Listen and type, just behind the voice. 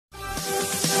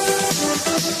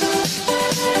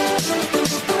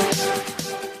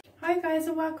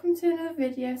welcome to another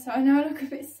video. So I know I look a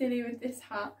bit silly with this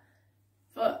hat,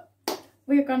 but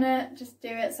we're gonna just do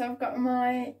it. So I've got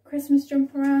my Christmas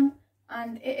jumper on,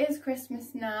 and it is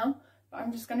Christmas now, but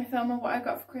I'm just gonna film what I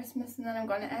got for Christmas and then I'm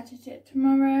gonna edit it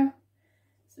tomorrow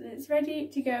so that it's ready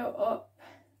to go up,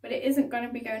 but it isn't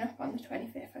gonna be going up on the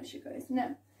 25th, as you guys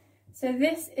know. So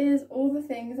this is all the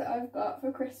things that I've got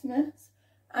for Christmas.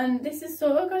 And this is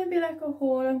sort of going to be like a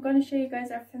haul. I'm going to show you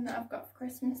guys everything that I've got for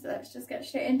Christmas. So let's just get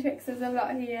straight into it because there's a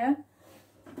lot here.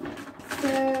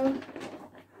 So,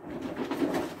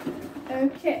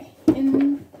 okay.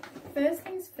 First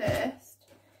things first,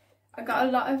 I got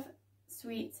a lot of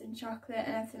sweets and chocolate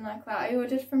and everything like that. I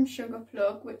ordered from Sugar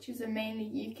Plug, which is a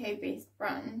mainly UK based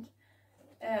brand.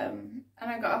 And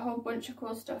I got a whole bunch of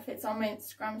cool stuff. It's on my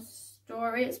Instagram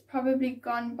story. It's probably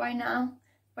gone by now,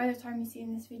 by the time you've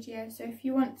seen this video. So if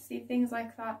you want to see things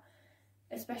like that,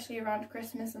 especially around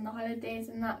Christmas and the holidays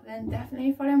and that, then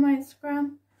definitely follow my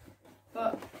Instagram.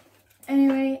 But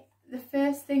anyway, the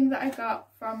first thing that I got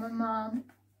from my mum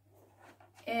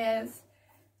is,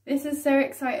 this is so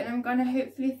exciting. I'm going to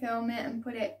hopefully film it and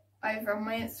put it either on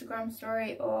my Instagram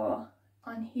story or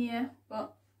on here,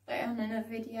 but later on another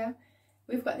video.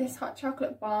 We've got this hot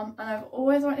chocolate bomb, and I've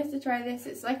always wanted to try this.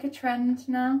 It's like a trend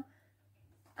now,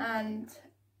 and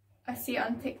I see it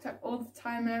on TikTok all the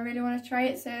time, and I really want to try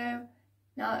it. So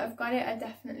now that I've got it, I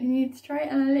definitely need to try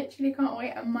it, and I literally can't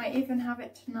wait. I might even have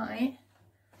it tonight.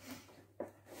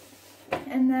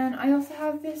 And then I also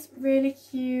have this really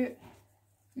cute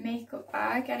makeup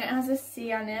bag, and it has a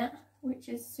C on it, which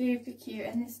is super cute,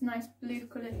 and this nice blue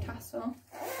coloured tassel.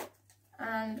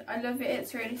 And I love it.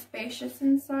 It's really spacious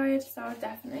inside, so I'll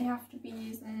definitely have to be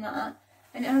using that.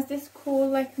 And it has this cool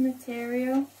like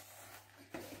material.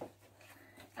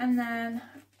 And then,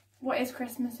 what is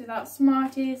Christmas without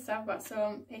Smarties? So I've got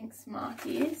some pink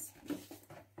Smarties.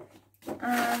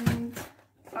 And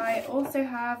I also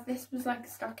have, this was like a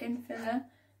stocking filler,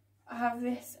 I have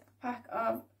this pack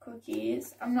of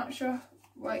cookies. I'm not sure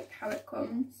like how it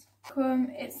comes.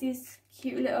 It's these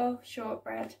cute little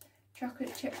shortbread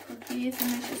chocolate chip cookies, and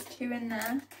there's just 2 in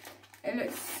there. It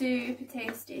looks super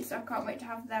tasty, so I can't wait to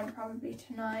have them probably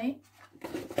tonight.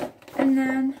 And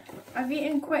then I've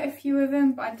eaten quite a few of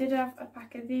them, but I did have a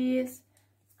pack of these,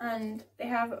 and they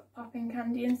have popping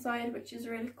candy inside, which is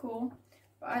really cool.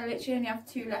 But I literally only have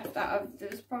 2 left out of,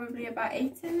 there's probably about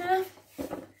 8 in there.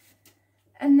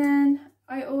 And then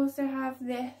I also have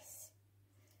this,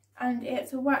 and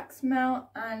it's a wax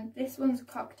melt, and this one's a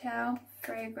cocktail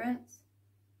fragrance.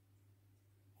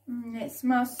 It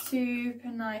smells super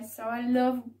nice, so I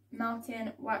love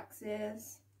melting wax in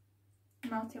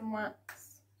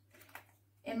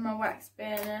my wax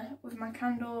burner with my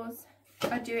candles.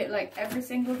 I do it like every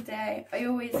single day. I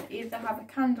always either have a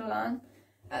candle on.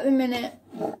 At the minute,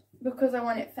 because I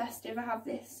want it festive, I have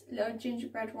this little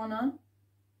gingerbread one on.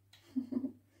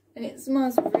 And it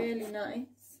smells really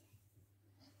nice.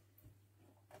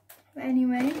 But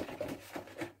anyway,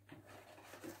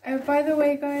 oh, by the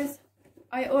way guys,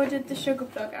 I ordered the Sugar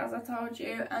Plug, as I told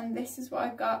you, and this is what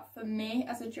I got for me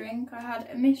as a drink. I had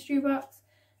a mystery box,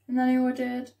 and then I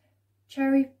ordered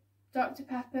cherry Dr.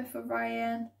 Pepper for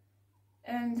Ryan,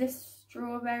 and this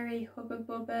strawberry Hubba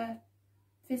Bubba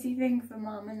fizzy thing for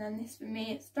Mum, and then this for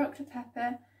me. It's Dr.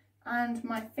 Pepper and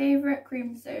my favourite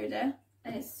cream soda,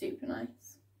 and it's super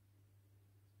nice.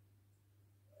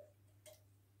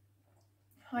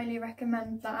 Highly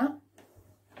recommend that.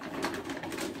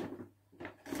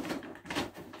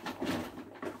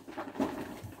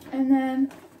 And then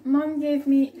Mum gave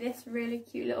me this really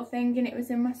cute little thing, and it was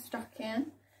in my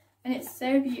stocking, and it's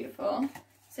so beautiful.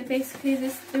 So basically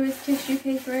there was tissue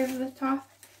paper over the top,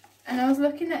 and I was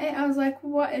looking at it, I was like,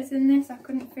 what is in this? I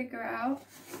couldn't figure it out,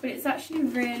 but it's actually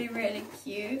really, really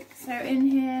cute. So in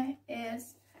here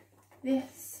is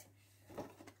this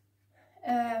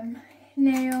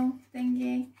nail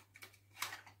thingy,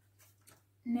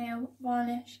 nail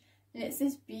varnish. And it's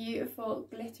this beautiful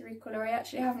glittery colour. I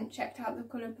actually haven't checked out the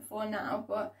colour before now,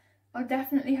 but I'll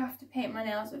definitely have to paint my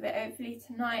nails with it, hopefully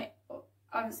tonight.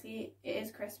 Obviously it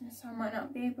is Christmas, so I might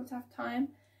not be able to have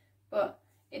time, but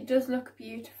it does look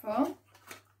beautiful.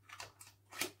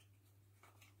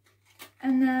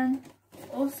 And then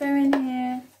also in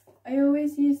here, I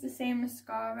always use the same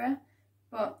mascara,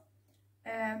 but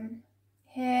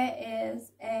here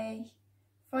is a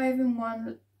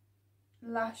 5-in-1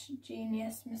 Lash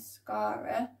Genius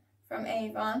mascara from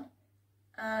Avon,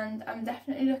 and I'm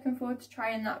definitely looking forward to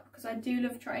trying that, because I do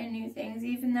love trying new things.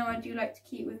 Even though I do like to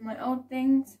keep with my old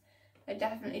things, I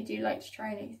definitely do like to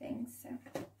try new things. So,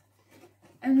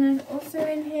 and then also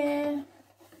in here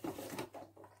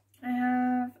I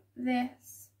have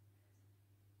this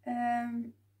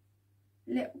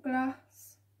lip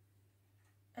gloss,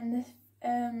 and this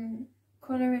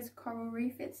colour is Coral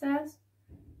Reef, it says.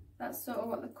 That's sort of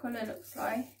what the colour looks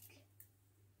like.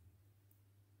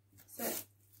 So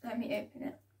let me open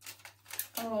it.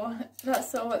 Oh,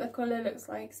 that's sort of what the colour looks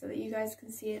like, so that you guys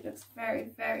can see it. Looks very,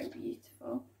 very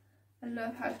beautiful. I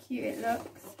love how cute it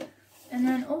looks. And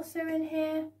then also in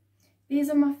here, these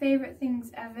are my favourite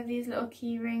things ever, these little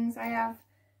key rings.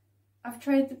 I've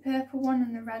tried the purple one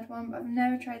and the red one, but I've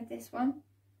never tried this one.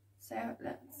 So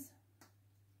let's...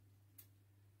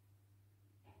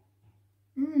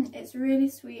 it's really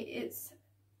sweet. It's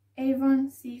Avon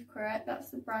Secret,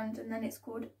 that's the brand, and then it's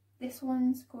called, this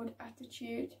one's called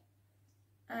Attitude,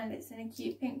 and it's in a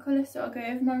cute pink colour. So I'll go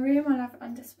over my room, I'll have it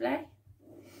on display.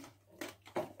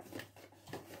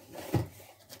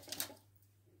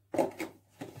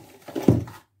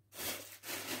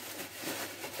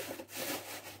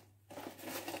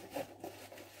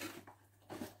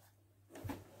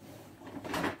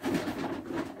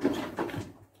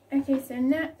 Okay, so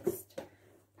next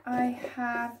I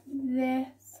have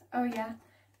this, oh yeah,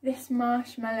 this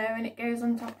marshmallow, and it goes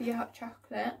on top of your hot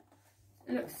chocolate.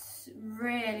 It looks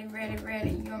really, really,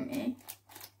 really yummy.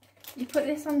 You put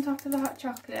this on top of the hot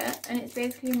chocolate, and it's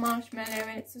basically marshmallow,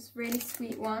 and it's this really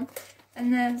sweet one.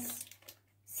 And there's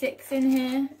 6 in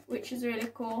here, which is really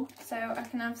cool. So I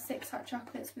can have 6 hot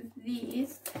chocolates with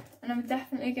these, and I'm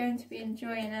definitely going to be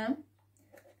enjoying them.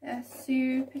 They're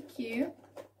super cute.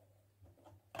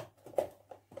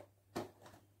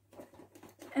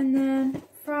 And then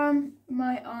from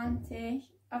my auntie,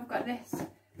 I've got this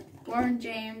Warren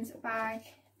James bag,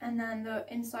 and then the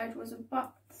inside was a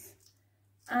box.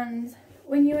 And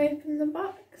when you open the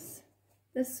box,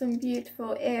 there's some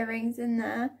beautiful earrings in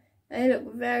there. They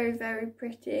look very, very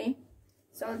pretty.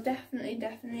 So I'll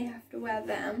definitely have to wear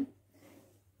them.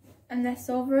 And they're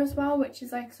silver as well, which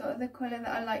is like sort of the colour that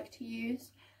I like to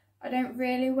use. I don't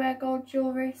really wear gold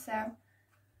jewellery, so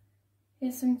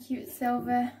here's some cute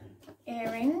silver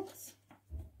earrings,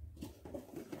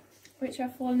 which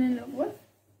I've fallen in love with.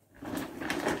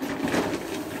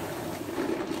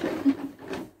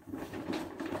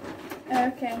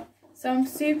 Okay, so I'm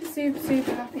super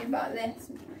happy about this.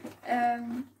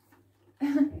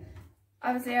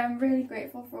 Obviously I'm really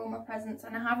grateful for all my presents,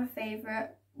 and I have a favourite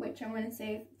which I'm going to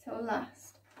save till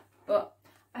last, but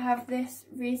I have this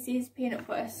Reese's peanut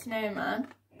butter snowman,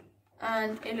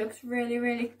 and it looks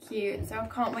really cute, so I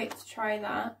can't wait to try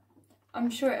that. I'm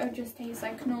sure it'll just taste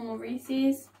like normal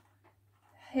Reese's.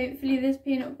 Hopefully there's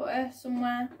peanut butter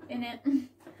somewhere in it,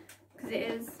 because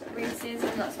it is Reese's,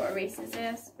 and that's what Reese's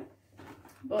is.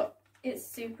 But it's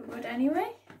super good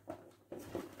anyway.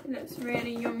 It looks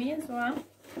really yummy as well.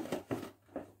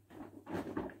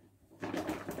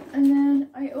 And then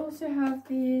I also have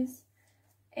these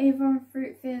Avon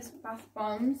Fruit Fizz bath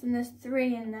bombs, and there's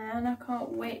 3 in there, and I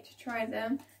can't wait to try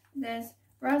them. There's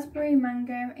raspberry,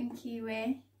 mango and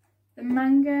kiwi. The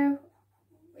mango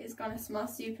is gonna smell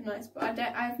super nice, but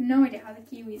I have no idea how the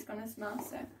kiwi is gonna smell,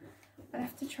 so I'll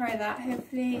have to try that.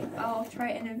 Hopefully I'll try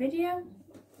it in a video,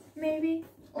 maybe,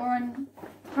 or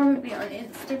probably on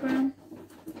Instagram.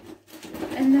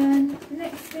 And then the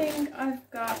next thing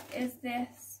I've got is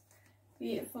this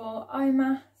beautiful eye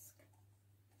mask,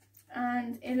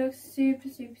 and it looks super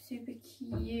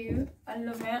cute. I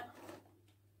love it.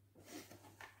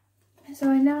 So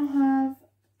I now have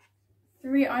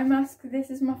 3 eye masks. This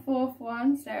is my 4th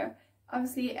one, so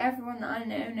obviously everyone that I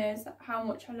know knows how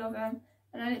much I love them,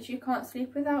 and I literally can't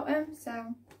sleep without them.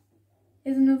 So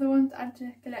here's another one to add to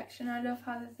the collection. I love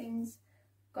how the thing's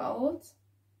gold,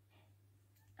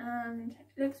 and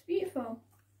it looks beautiful.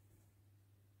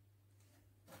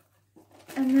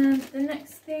 And then the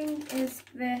next thing is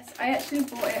this. I actually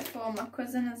bought it for my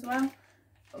cousin as well,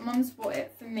 but Mum's bought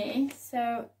it for me.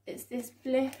 So it's this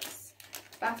Bliss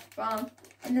bath bomb,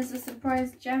 and there's a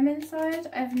surprise gem inside.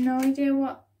 I have no idea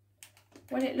what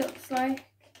it looks like,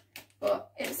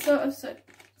 but it's sort of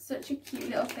such a cute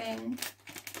little thing.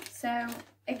 So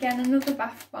again, another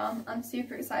bath bomb. I'm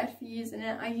super excited for using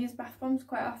it. I use bath bombs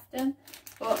quite often,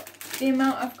 but the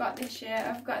amount I've got this year,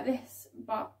 I've got this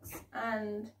box,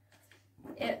 and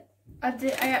I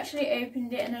actually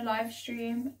opened it in a live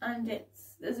stream, and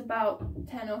there's about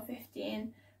 10 or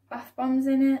 15 bath bombs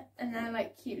in it, and they're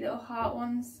like cute little heart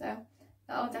ones, so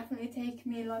that'll definitely take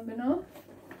me long enough.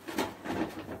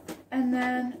 And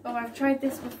then, oh, I've tried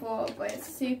this before, but it's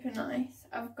super nice.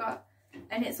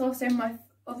 And it's also my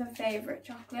other favourite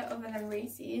chocolate other than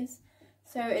Reese's.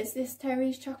 So it's this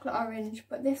Terry's chocolate orange,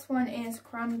 but this one is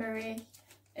cranberry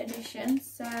edition,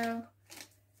 so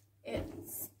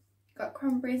it's got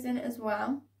cranberries in it as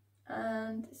well,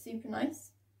 and super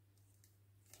nice.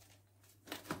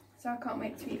 so I can't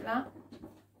wait to eat that.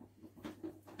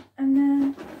 And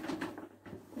then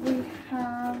we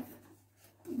have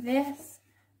this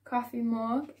coffee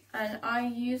mug, and I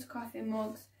use coffee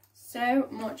mugs so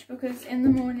much because in the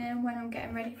morning when I'm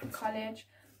getting ready for college,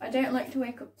 I don't like to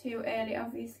wake up too early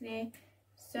obviously,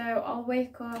 so I'll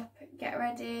wake up, get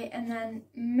ready, and then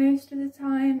most of the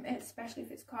time, especially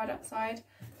if it's cold outside,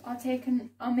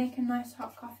 I'll make a nice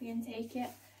hot coffee and take it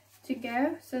to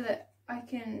go so that I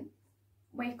can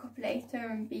wake up later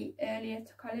and be earlier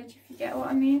to college, if you get what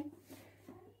I mean.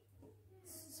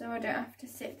 So I don't have to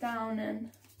sit down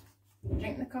and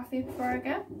drink the coffee before I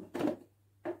go.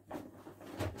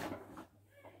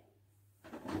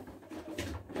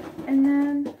 And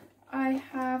then I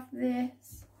have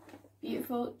this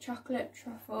beautiful chocolate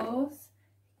truffles,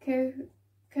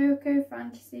 Cocoa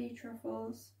Fantasy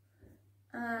truffles,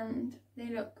 and they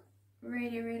look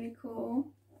really cool.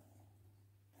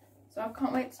 So I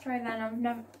can't wait to try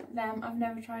them. I've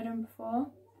never tried them before.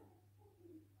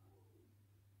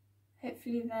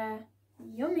 Hopefully they're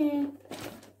yummy.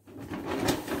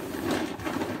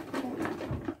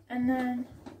 And then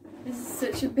this is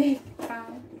such a big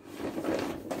bag.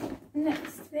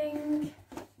 Next thing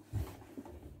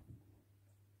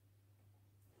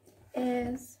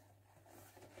is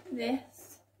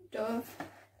this Dove.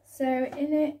 So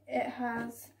in it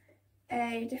has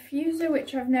a diffuser,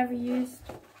 which I've never used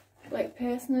like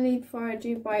personally before. I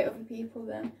do buy other people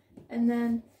them, and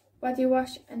then body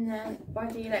wash, and then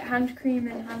body like hand cream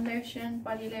and hand lotion,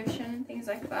 body lotion, things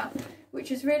like that, which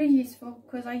is really useful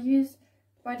because I use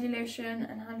body lotion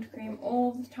and hand cream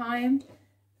all the time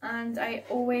and I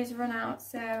always run out,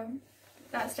 so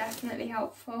that's definitely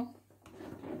helpful.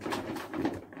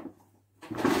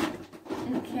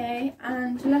 Okay,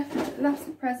 and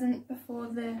last present before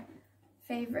the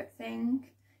favourite thing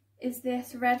is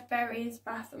this Red Berries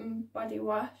bath and body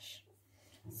wash.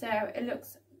 So it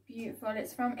looks beautiful.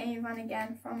 It's from Avon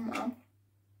again, from Mum.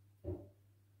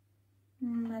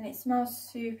 And it smells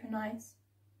super nice.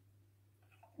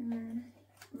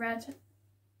 Red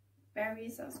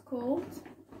Berries, that's called.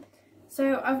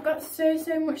 So I've got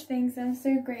so much things and I'm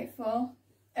so grateful.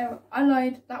 Oh, I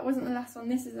lied, that wasn't the last one.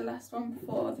 This is the last one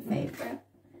before the favourite.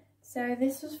 So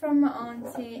this was from my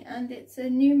auntie and it's a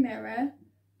new mirror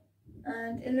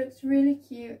and it looks really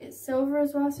cute. It's silver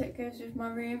as well, so it goes with my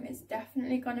room. It's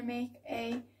definitely going to make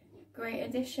a great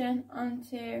addition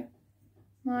onto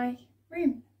my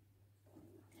room.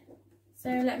 So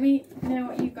let me know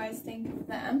what you guys think of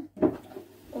them,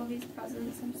 all these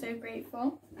presents. I'm so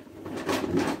grateful.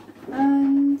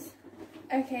 And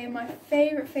okay, my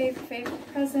favourite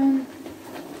present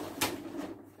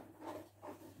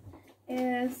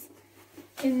is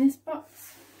in this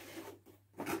box.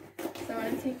 So I'm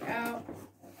going to take it out.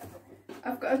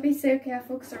 I've got to be so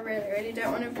careful because I really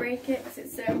don't want to break it because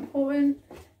it's so important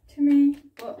to me.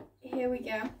 But here we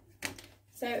go.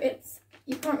 So it's,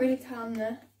 you can't really tell on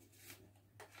the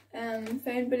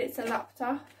phone, but it's a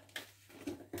laptop.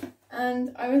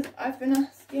 And I've been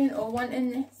asking or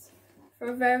wanting this for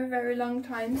a very long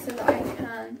time so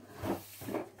that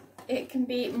it can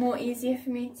be more easier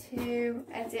for me to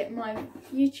edit my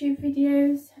YouTube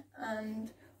videos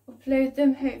and upload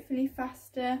them hopefully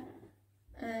faster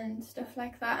and stuff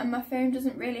like that. And my phone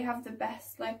doesn't really have the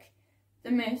best, like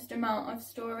the most amount of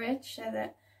storage,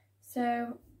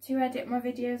 so to edit my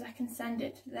videos I can send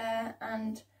it to there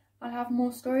and I'll have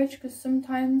more storage, because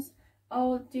sometimes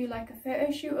I'll do like a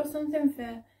photo shoot or something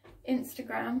for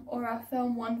Instagram, or I'll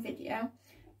film one video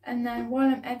and then while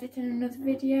I'm editing another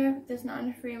video there's not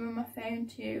enough room on my phone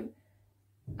to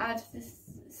add this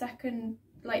second,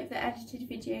 like the edited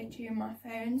video to my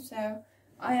phone, so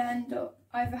I end up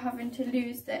either having to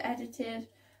lose the edited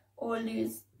or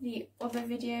lose the other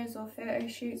videos or photo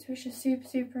shoots, which are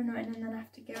super annoying, and then I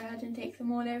have to go ahead and take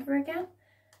them all over again.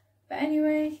 But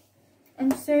anyway, I'm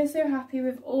so happy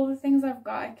with all the things I've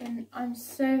got. I'm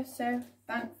so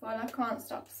thankful. I can't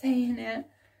stop saying it.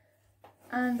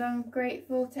 And I'm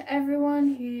grateful to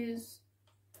everyone who's,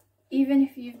 even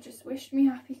if you've just wished me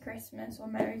happy Christmas or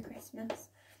Merry Christmas,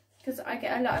 because I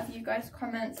get a lot of you guys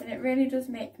comments and it really does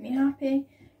make me happy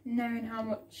knowing how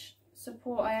much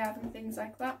support I have and things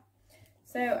like that.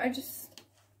 So I just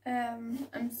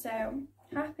I'm so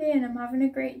happy and I'm having a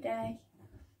great day.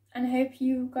 And I hope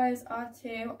you guys are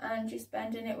too, and you're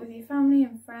spending it with your family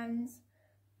and friends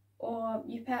or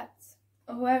your pets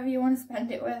or whoever you want to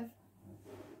spend it with.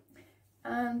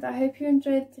 And I hope you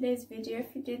enjoyed today's video.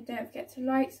 If you did, don't forget to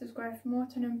like, subscribe for more,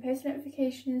 turn on post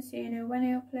notifications so you know when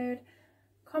I upload.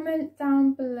 Comment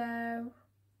down below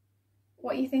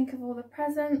what you think of all the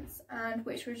presents and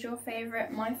which was your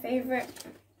favourite. My favourite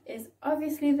is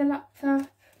obviously the laptop,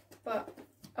 but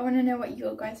I want to know what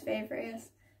your guys' favourite is.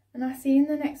 And I'll see you in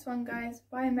the next one, guys.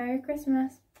 Bye, Merry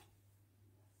Christmas.